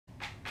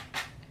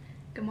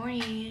Good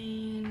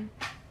morning.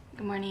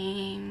 Good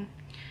morning.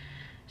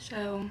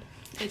 So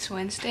it's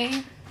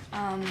Wednesday,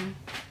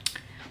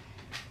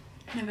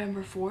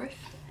 November 4th,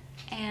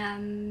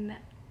 and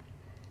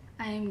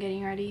I am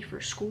getting ready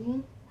for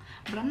school,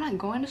 but I'm not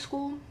going to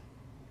school,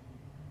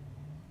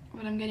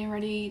 but I'm getting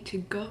ready to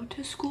go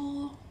to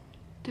school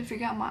to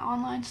figure out my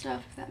online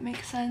stuff, if that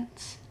makes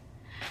sense.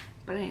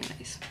 But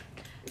anyways,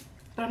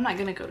 but I'm not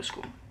gonna go to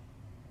school.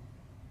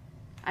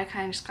 I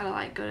kind of just gotta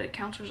like go to the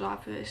counselor's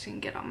office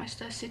and get all my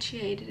stuff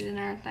situated and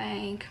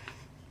everything.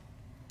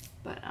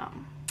 But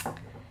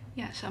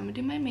yeah, so I'm gonna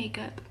do my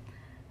makeup,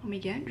 I'm gonna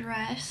get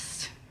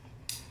dressed,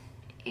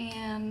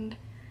 and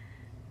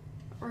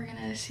we're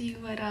gonna see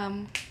what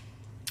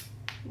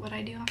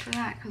I do after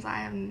that, because I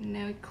have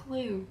no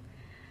clue.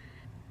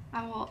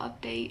 I will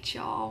update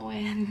y'all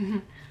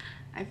when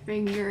I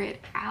figure it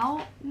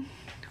out.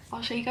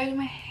 I'll show you guys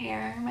my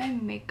hair, my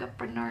makeup,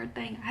 and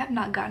everything. I have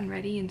not gotten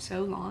ready in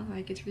so long,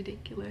 like it's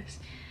ridiculous.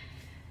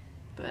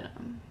 But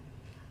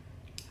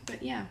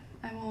yeah,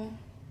 I will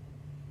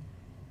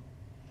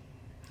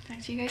talk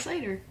to you guys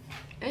later.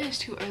 It is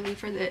too early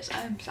for this.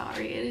 I'm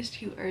sorry, it is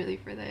too early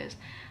for this.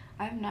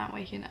 I'm not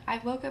waking up. I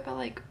woke up at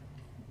like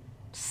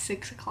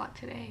 6 o'clock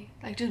today.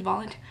 Like just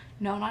volunteer.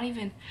 No, not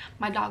even.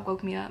 My dog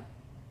woke me up.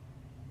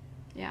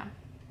 Yeah,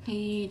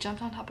 he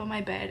jumped on top of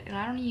my bed, and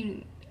I don't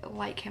even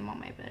like him on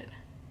my bed.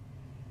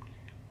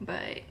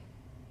 But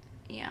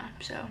yeah,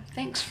 so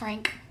thanks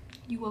Frank,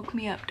 you woke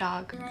me up,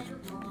 dog.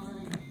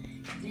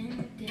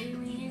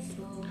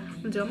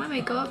 I'm doing my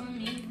makeup.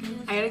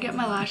 I gotta get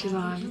my lashes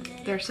on.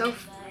 They're so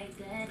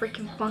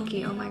freaking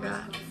funky, oh my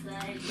god.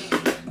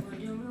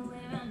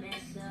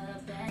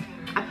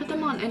 I put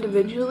them on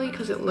individually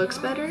because it looks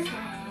better,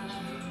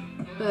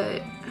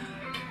 but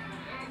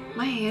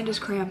my hand is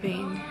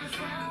cramping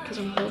because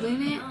I'm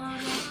holding it.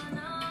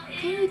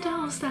 Hey,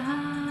 don't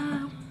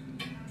stop.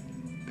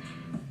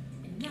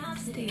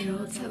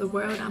 Still tell the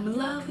world I'm in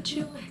love with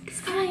you,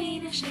 cause I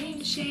ain't ashamed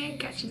to share.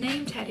 Got your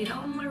name tatted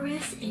on my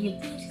wrist, and your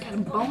boots got a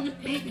bone to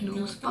pick and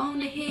who's phone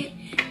to hit.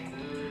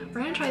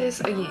 We're gonna try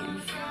this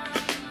again,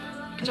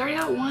 cause I already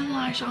got one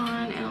lash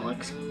on and it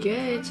looks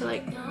good, so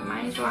like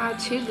might as well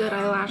have two good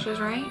eyelashes,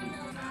 right?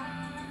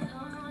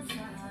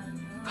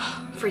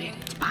 Forget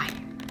it, bye.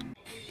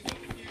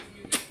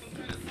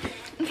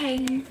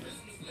 Okay,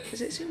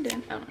 is it soon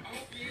done? Oh no.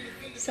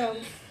 So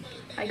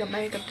I got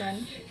my makeup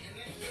done,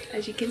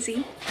 as you can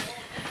see,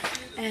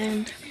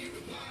 and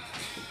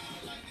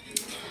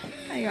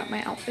I got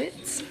my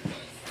outfits.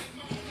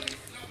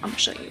 I'm gonna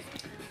show you.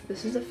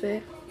 This is the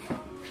fit.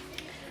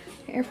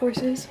 Air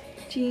Forces,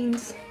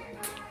 jeans.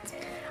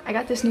 I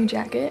got this new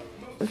jacket.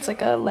 It's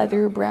like a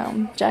leather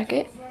brown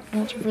jacket,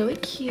 and it's really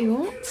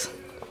cute.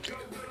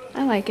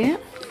 I like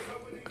it.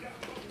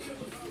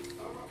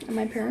 And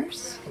my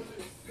purse.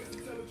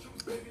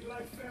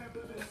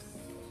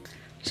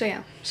 So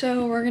yeah,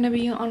 so we're gonna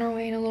be on our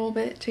way in a little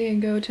bit to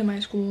go to my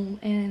school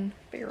and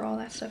figure all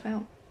that stuff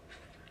out,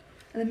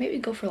 and then maybe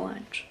go for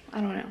lunch. I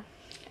don't know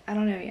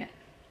yet.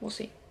 We'll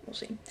see,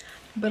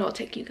 but I'll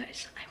take you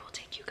guys. I will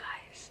take you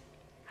guys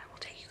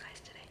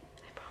today.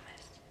 I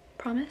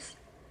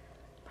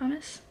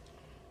promise.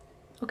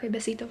 Okay,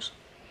 besitos.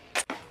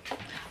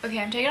 Okay,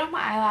 I'm taking off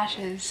my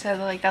eyelashes, so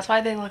like that's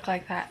why they look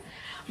like that,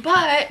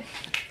 but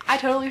I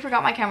totally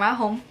forgot my camera at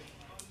home.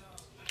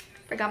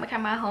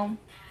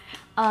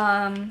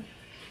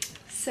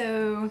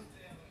 So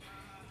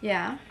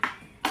yeah,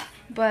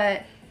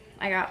 but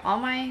I got all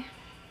my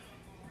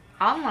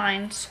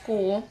online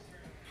school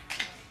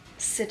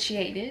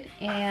situated,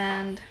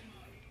 and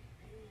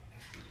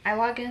I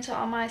log into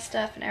all my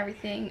stuff and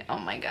everything. Oh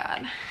my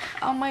god,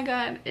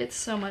 it's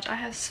so much. I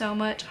have so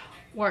much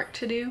work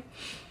to do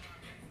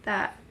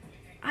that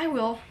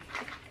I'll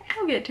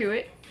get to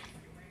it.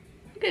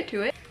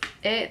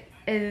 It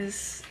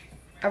is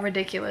a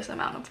ridiculous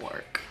amount of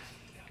work.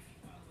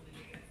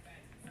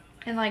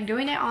 And like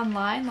doing it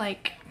online,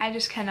 like I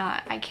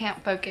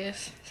can't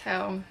focus.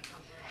 So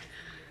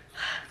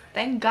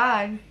thank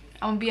God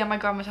I'm gonna be at my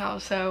grandma's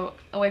house, so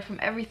away from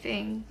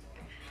everything,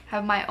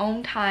 have my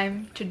own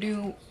time to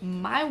do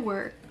my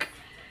work.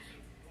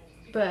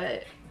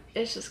 But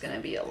it's just gonna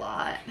be a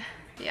lot.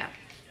 Yeah,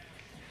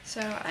 so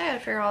I gotta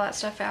figure all that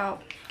stuff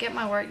out, get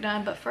my work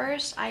done, but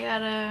first I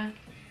gotta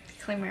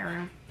clean my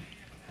room,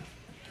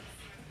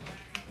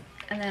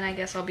 and then I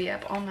guess I'll be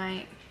up all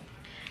night.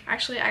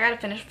 Actually, I gotta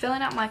finish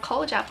filling out my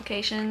college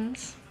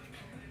applications.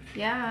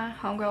 Yeah,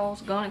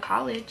 homegirl's going to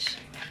college.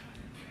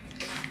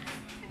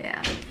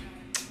 Yeah,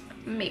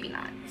 maybe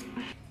not.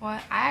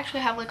 What? I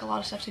actually have like a lot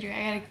of stuff to do.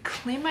 I gotta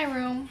clean my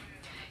room,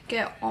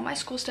 get all my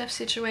school stuff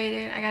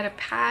situated. I gotta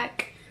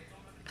pack,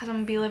 because I'm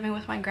gonna be living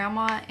with my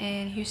grandma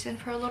in Houston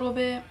for a little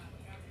bit.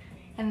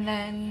 And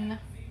then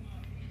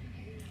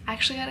I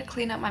actually gotta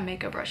clean up my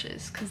makeup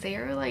brushes, because they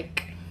are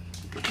like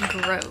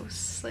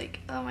gross. Like,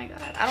 oh my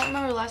god, I don't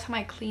remember the last time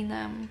I cleaned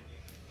them.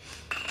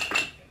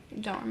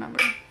 Don't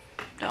remember.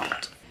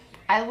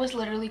 I was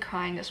literally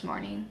crying this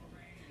morning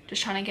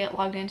just trying to get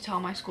logged into all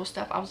my school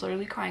stuff. I was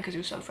literally crying because it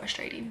was so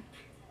frustrating.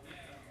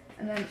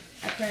 And then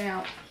I printed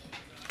out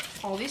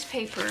all these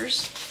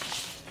papers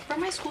for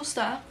my school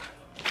stuff.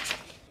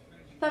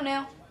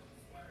 Thumbnail.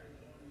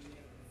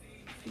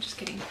 I'm just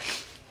kidding.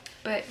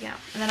 But yeah,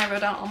 and then I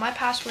wrote down all my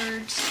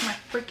passwords to my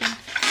freaking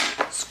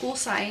school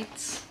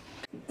sites.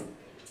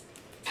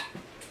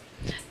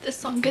 This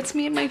song gets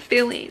me in my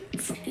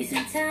feelings.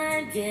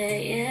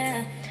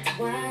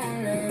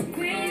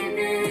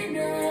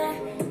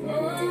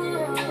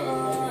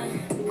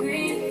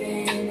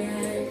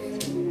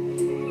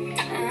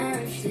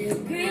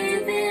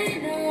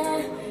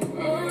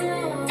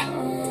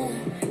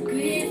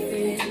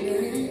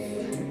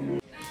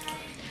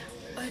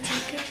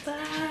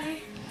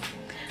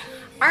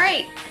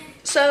 Alright,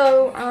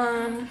 so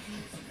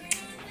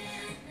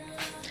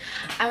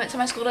I went to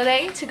my school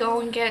today to go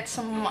and get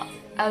some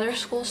other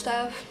school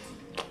stuff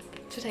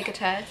to take a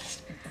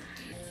test.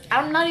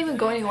 I'm not even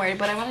going anywhere,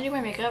 but I want to do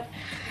my makeup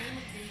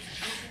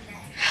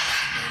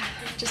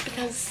just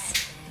because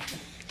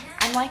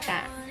I'm like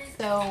that.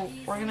 So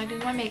we're gonna do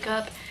my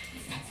makeup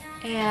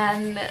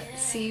and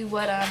see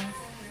what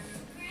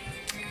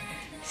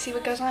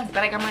goes on. But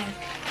I got my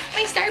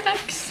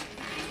Starbucks.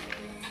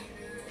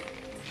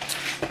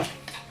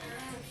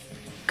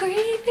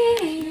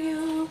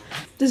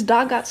 This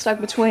dog got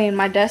stuck between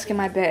my desk and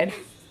my bed.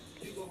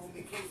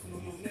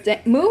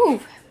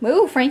 Move!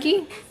 Move,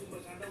 Frankie!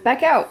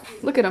 Back out.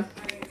 Look at him.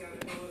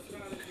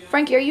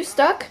 Frankie, are you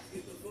stuck?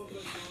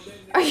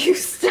 Are you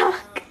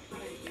stuck?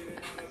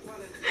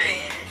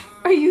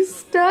 Are you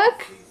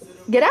stuck?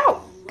 Get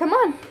out! Come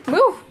on,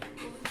 move!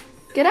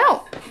 Get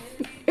out!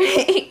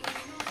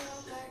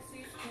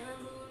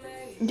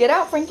 Get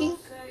out, Frankie!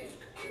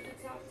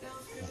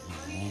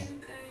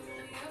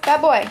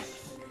 Bad boy!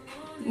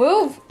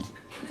 Move!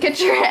 Get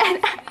your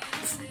head out!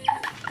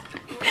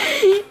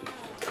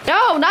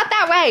 No, not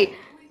that way!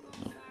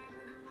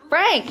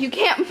 Frank, you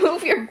can't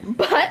move your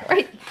butt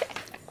right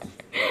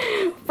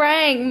there.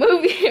 Frank,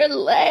 move your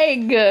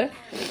leg!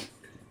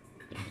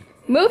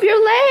 Move your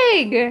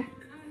leg!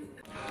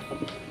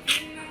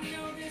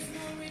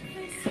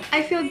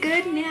 I feel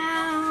good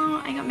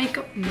now. I got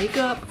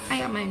makeup. I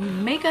got my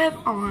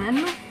makeup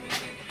on.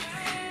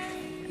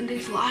 And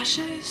these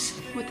lashes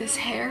with this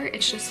hair,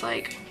 it's just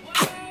like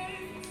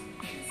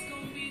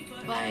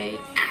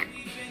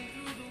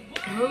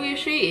who is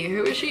she?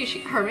 Who is she? She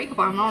got her makeup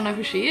on. I don't know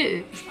who she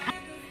is.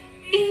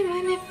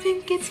 Even if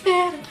it gets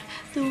better,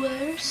 the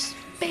worst,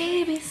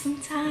 baby,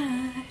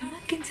 sometime I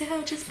can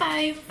tell just by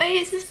your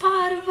face. This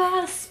part of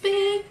us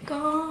been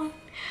gone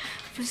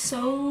for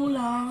so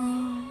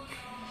long,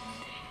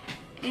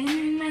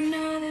 and I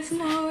know there's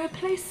no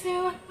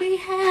replacing what we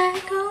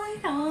had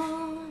going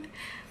on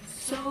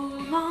so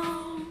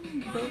long.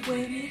 But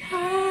when it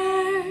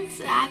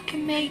hurts, I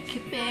can make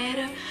it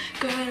better.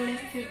 Girl,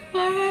 if it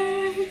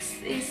works,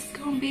 it's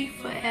gonna be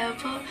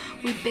forever.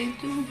 We've been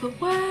through the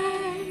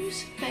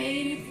worst,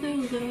 faded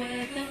through the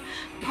weather,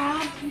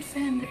 problems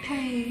and the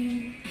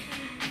pain,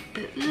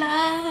 but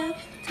love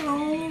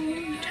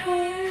don't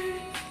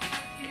hurt.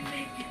 Can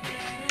make it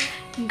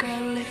better.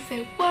 Girl, if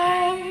it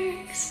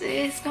works,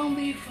 it's gonna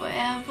be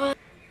forever.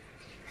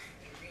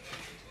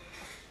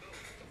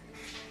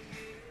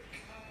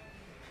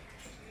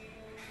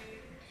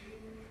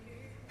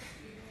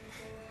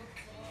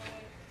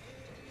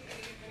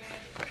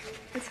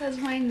 It says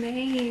my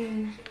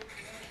name.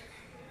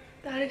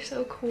 That is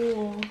so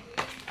cool.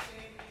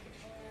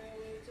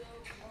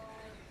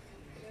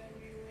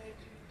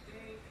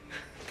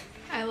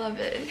 I love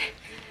it.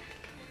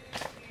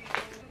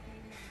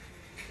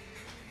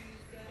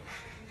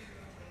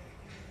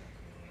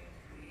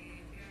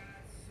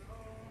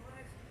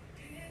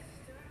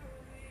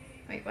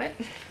 Wait, what?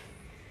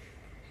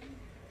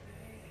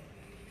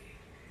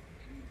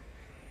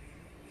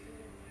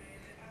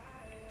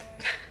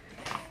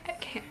 I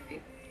can't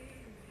read.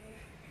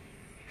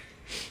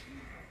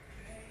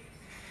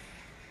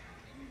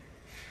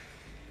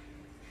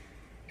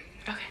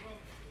 Okay.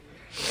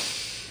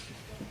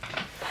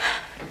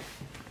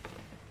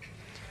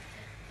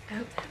 I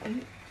hope that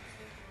when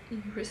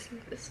you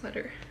receive this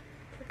letter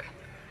for color,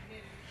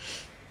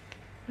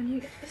 when you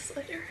get this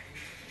letter,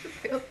 you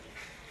feel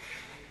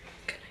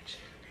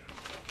connection.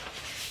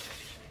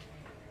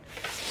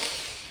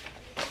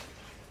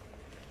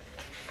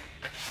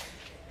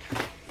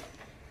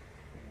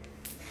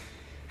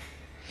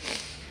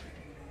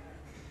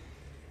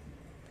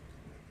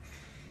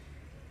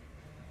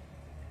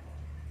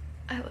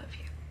 I love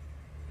you.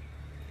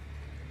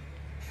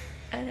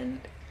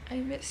 And I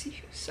miss you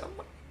so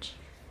much.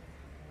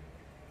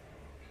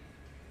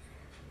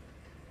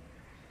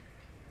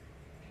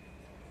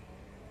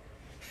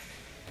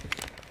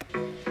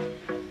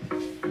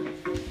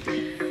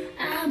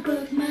 I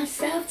booked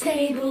myself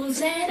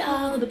tables at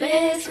all the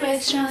best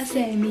restaurants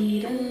that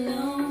meet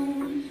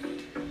alone.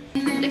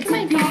 Look at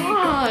my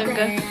dog.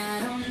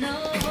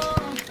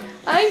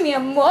 Ay, mi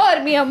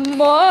amor, mi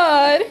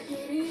amor.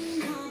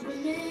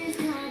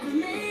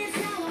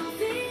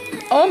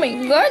 Oh my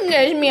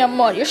goodness, mi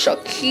amor, you're so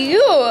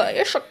cute.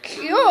 You're so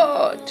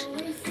cute.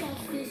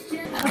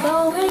 I've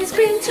always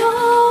been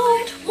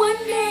told one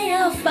day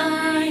I'll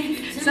find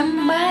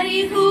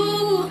somebody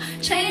who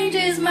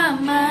changes my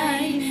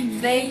mind.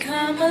 If they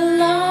come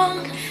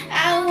along,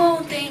 I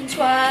won't think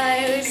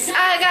twice.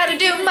 I gotta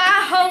do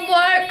my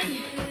homework.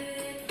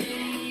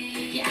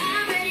 Yeah,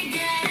 I already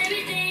got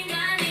everything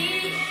I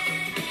need.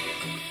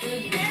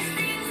 The best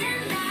things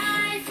in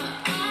life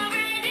are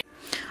already.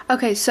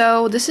 Okay,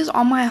 so this is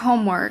all my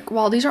homework.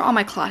 Well, these are all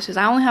my classes.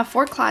 I only have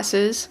 4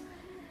 classes.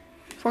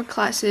 4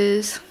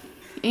 classes.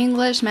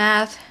 English,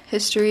 math,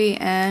 history,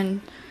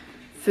 and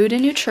food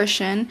and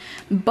nutrition.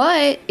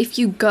 But if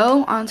you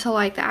go onto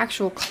like the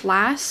actual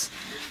class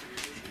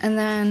and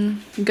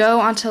then go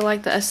onto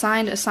like the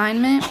assigned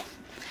assignment,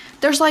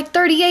 there's like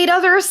 38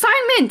 other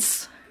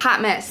assignments.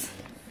 Hot mess.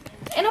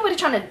 Ain't nobody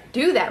trying to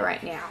do that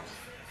right now.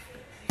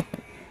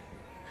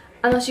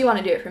 Unless you want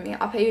to do it for me.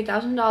 I'll pay you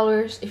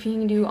 $1,000 if you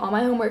can do all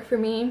my homework for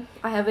me.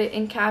 I have it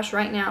in cash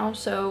right now,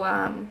 so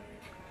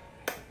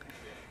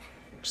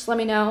just let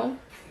me know.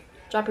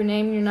 Drop your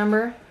name, your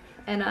number,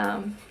 and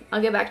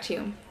I'll get back to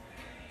you.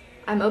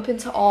 I'm open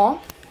to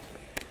all.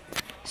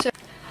 So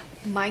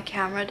my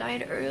camera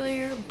died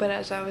earlier, but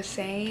as I was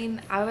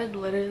saying, I would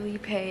literally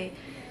pay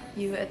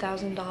you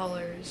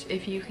 $1,000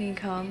 if you can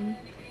come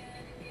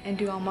and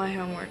do all my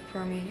homework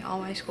for me, all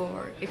my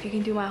schoolwork. If you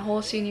can do my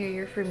whole senior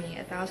year for me,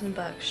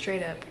 $1,000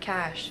 straight up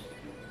cash.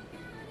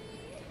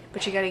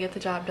 But you gotta get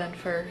the job done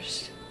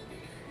first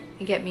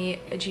and get me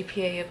a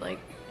GPA of like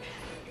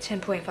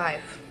 10.5.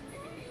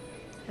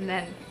 And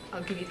then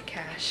I'll give you the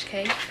cash,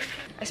 okay?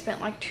 I spent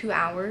like 2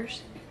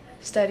 hours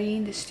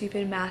studying this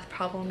stupid math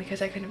problem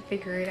because I couldn't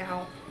figure it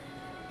out.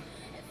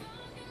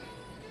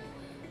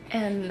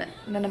 And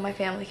none of my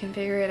family can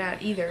figure it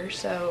out either,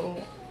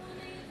 so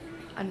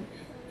I'm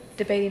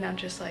debating on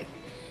just like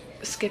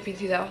skipping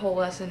through that whole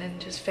lesson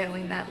and just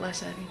failing that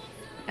lesson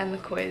and the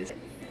quiz.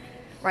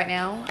 Right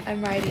now,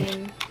 I'm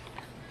writing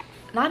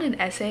not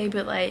an essay,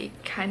 but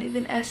like kind of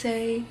an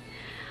essay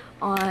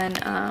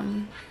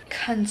on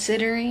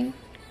considering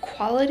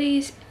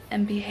qualities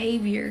and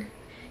behavior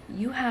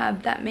you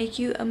have that make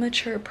you a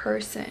mature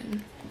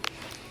person.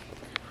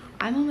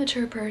 I'm a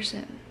mature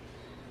person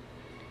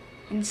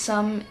in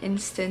some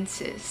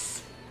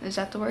instances. Is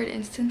that the word,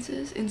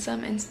 instances? In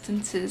some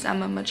instances,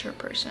 I'm a mature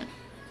person.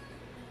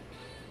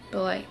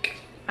 But like,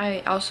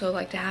 I also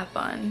like to have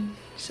fun.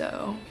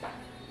 So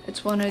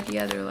it's one or the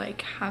other,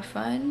 like have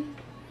fun.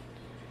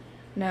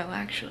 No,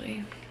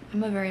 actually,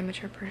 I'm a very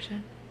mature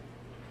person.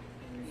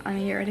 I'm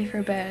gonna get ready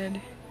for bed.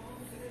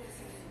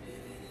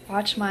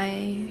 Watch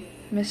my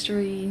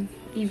mystery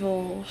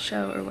evil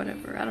show or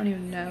whatever. I don't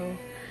even know.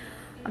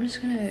 I'm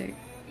just gonna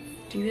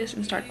do this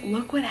and start.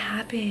 Look what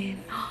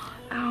happened.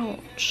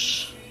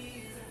 Ouch.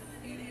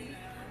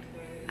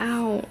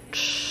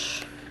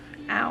 Ouch.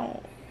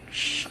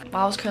 Ouch.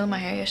 While I was curling my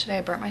hair yesterday,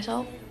 I burnt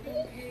myself.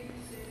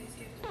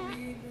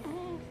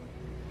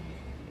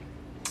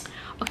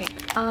 Okay,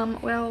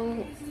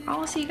 well,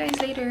 I'll see you guys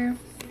later.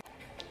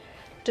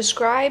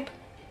 Describe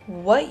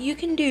what you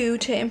can do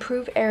to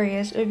improve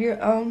areas of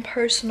your own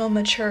personal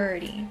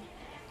maturity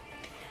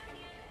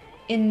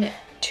in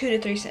 2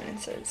 to 3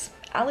 sentences.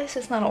 At least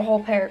it's not a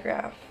whole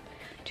paragraph.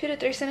 2 to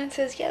 3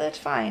 sentences, yeah, that's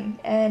fine.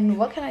 And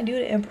what can I do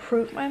to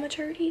improve my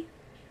maturity?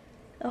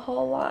 A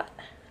whole lot.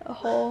 A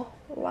whole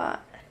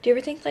lot. Do you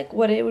ever think like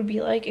what it would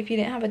be like if you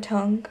didn't have a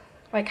tongue?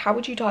 Like, how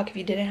would you talk if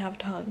you didn't have a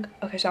tongue?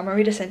 Okay, so I'm gonna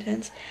read a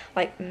sentence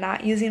like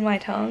not using my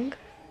tongue.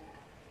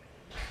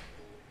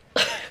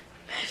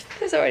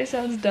 This already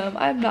sounds dumb.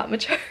 I'm not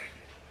mature.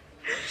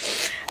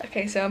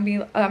 Okay, so I'm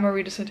gonna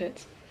read a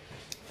sentence.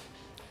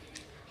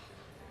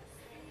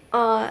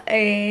 You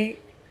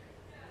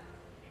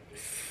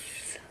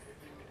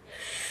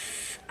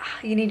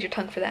need your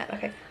tongue for that.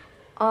 Okay.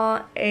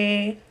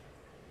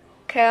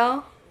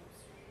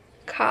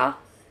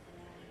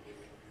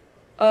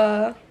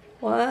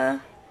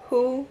 One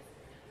who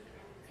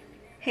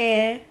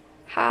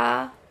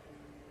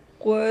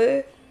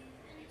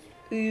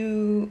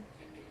you.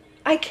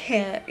 I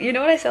can't. You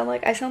know what I sound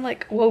like? I sound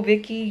like Whoa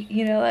Vicky,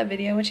 you know that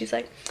video when she's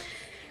like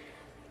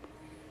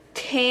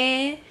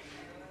 10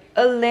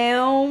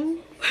 alarm.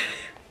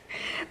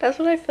 That's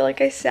what I feel like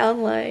I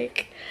sound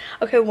like.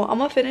 Okay, well, I'm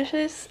gonna finish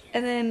this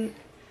and then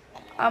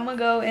I'm gonna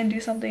go and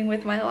do something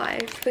with my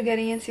life.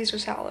 Spaghetti and Caesar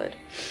salad.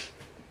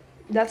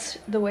 That's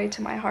the way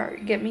to my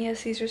heart. Get me a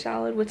Caesar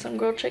salad with some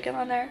grilled chicken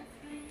on there.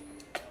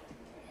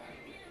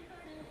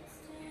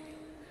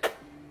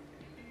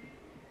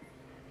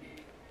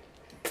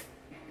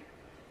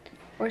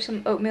 Or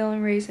some oatmeal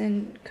and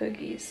raisin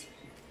cookies.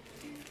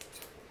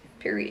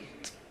 Period.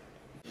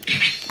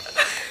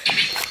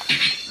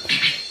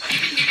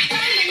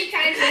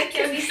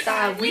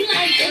 Style. We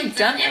like them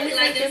dumb and we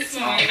like them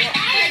small. I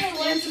like the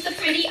ones with the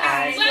pretty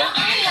eyes. Well,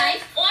 I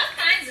like all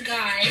kinds of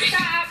guys.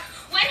 Stop.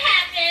 What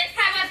happened?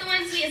 How about the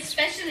ones we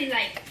especially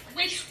like?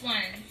 Which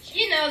ones?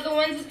 You know, the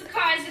ones with the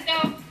cars that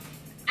go.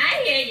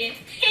 I hear you.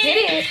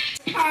 Hit it.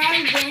 Car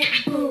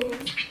went boom.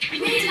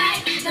 We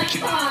like the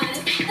cars.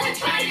 The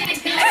cars that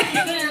go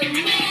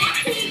boom. We're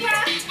Zebra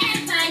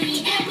and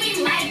Bunny and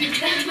we like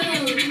the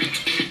boom.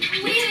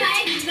 We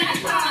like the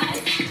cars.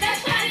 The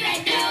cars that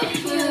go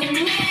boom.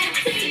 We're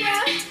Zebra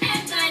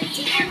and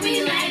Bunny and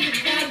we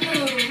like the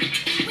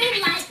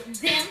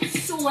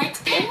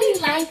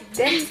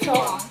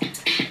all.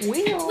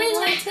 We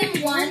like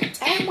them one,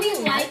 and we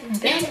like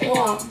them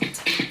all.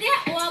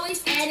 They're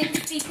always adding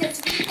speakers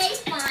when they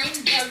find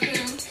the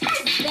room.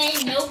 Cause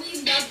they know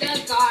we love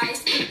the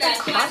guys with the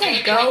car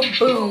that go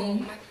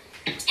boom.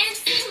 And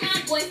see,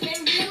 my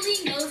boyfriend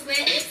really knows where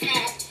it's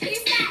at.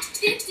 He's got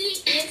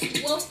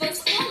 50-inch woofers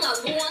all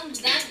along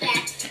the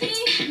back.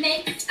 He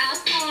makes a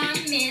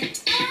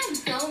comment, I'm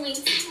going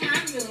to my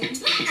room,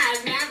 but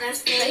I'd rather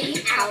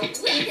stay out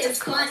with his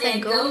car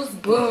that goes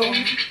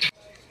boom.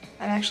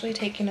 I'm actually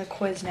taking a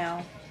quiz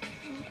now.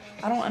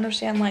 I don't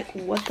understand like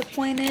what the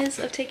point is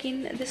of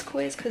taking this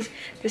quiz, because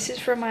this is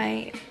for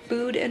my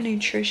food and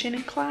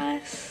nutrition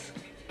class.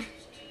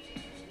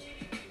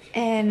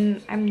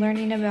 And I'm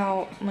learning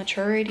about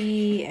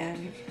maturity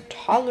and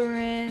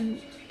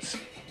tolerance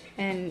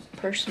and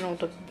personal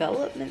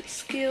development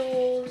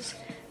skills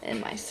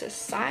and my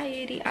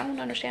society. I don't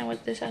understand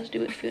what this has to do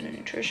with food and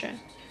nutrition.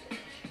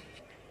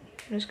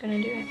 I'm just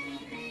gonna do it.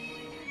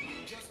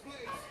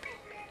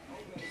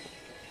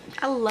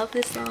 I love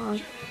this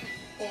song.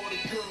 All the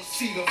girls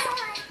see them.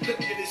 Look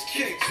at his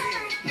kicks,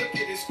 look at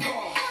his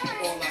car.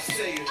 All I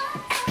say is,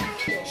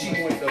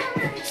 she went up,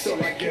 so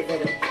I give her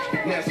the.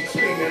 Now she's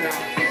screaming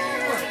out.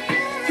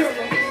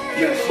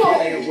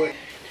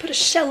 Put a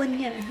shell in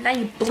you. Now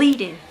you're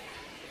bleeding.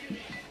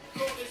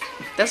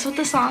 That's what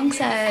the song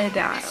said.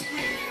 I'm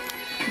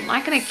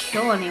not gonna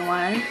kill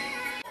anyone.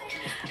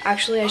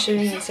 Actually, I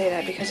shouldn't even say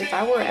that, because if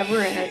I were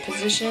ever in a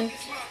position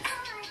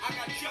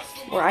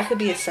where I could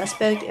be a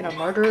suspect in a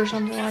murder or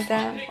something like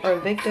that, or a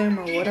victim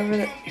or whatever,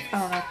 that I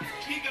don't know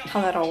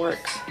how that all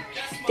works.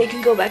 They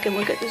can go back and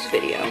look at this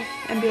video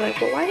and be like,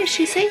 well, why did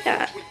she say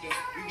that?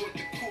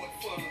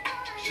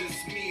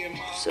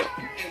 So,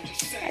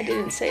 I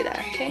didn't say that,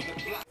 okay?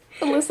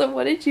 Alyssa,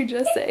 what did you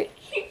just say?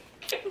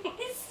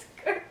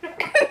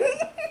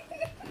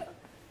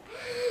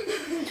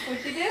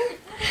 What'd you do?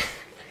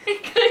 I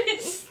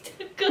got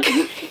stuck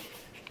on.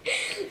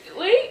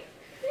 Wait.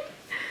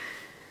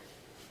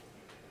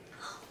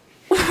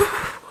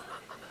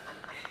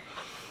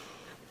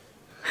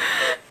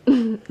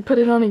 Put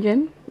it on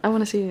again. I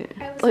want to see it.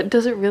 Like,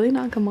 does it really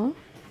not come off?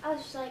 I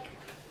was just like,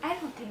 I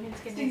don't think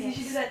it's gonna Did get.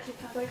 you do that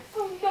TikTok like,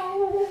 oh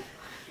no?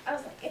 I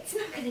was like, it's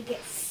not gonna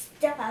get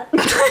stuck. I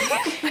was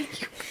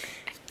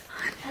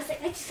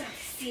like, I just want to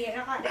see it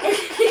on it.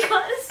 It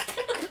got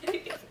stuck.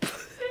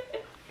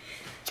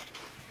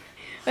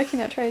 Okay,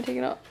 now try to take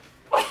it off.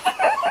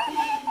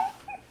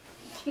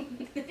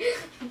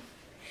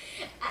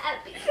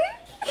 Abby,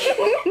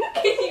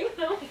 can you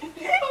help me?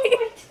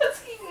 Why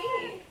touching me?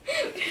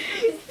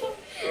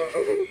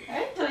 I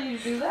didn't tell you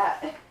to do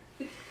that.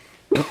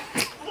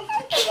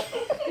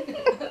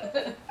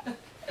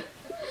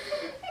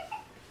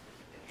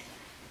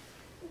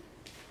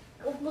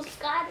 Almost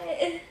got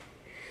it.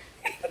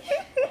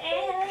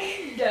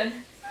 And Done.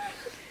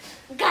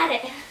 got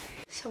it.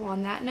 So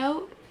on that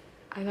note,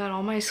 I got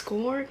all my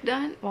schoolwork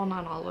done. Well,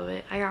 not all of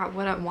it. I got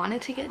what I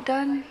wanted to get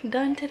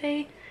done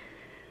today.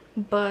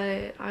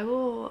 But I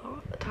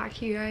will talk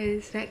to you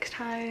guys next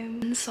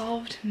time.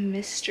 Unsolved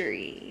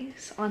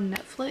Mysteries on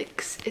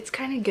Netflix. It's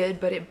kind of good,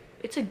 but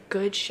it's a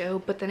good show,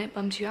 but then it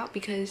bums you out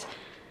because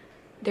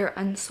they're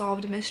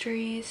unsolved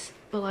mysteries.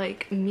 But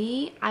like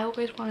me, I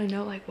always want to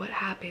know like what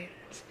happens.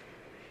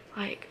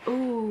 Like,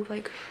 ooh,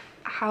 like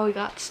how it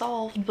got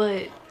solved,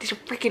 but these are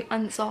freaking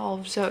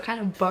unsolved, so it kind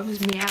of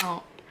bums me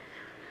out.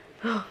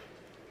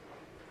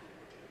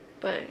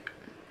 But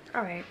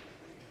alright,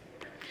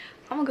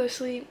 I'm gonna go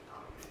sleep.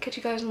 Catch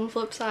you guys on the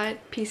flip side.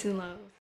 Peace and love.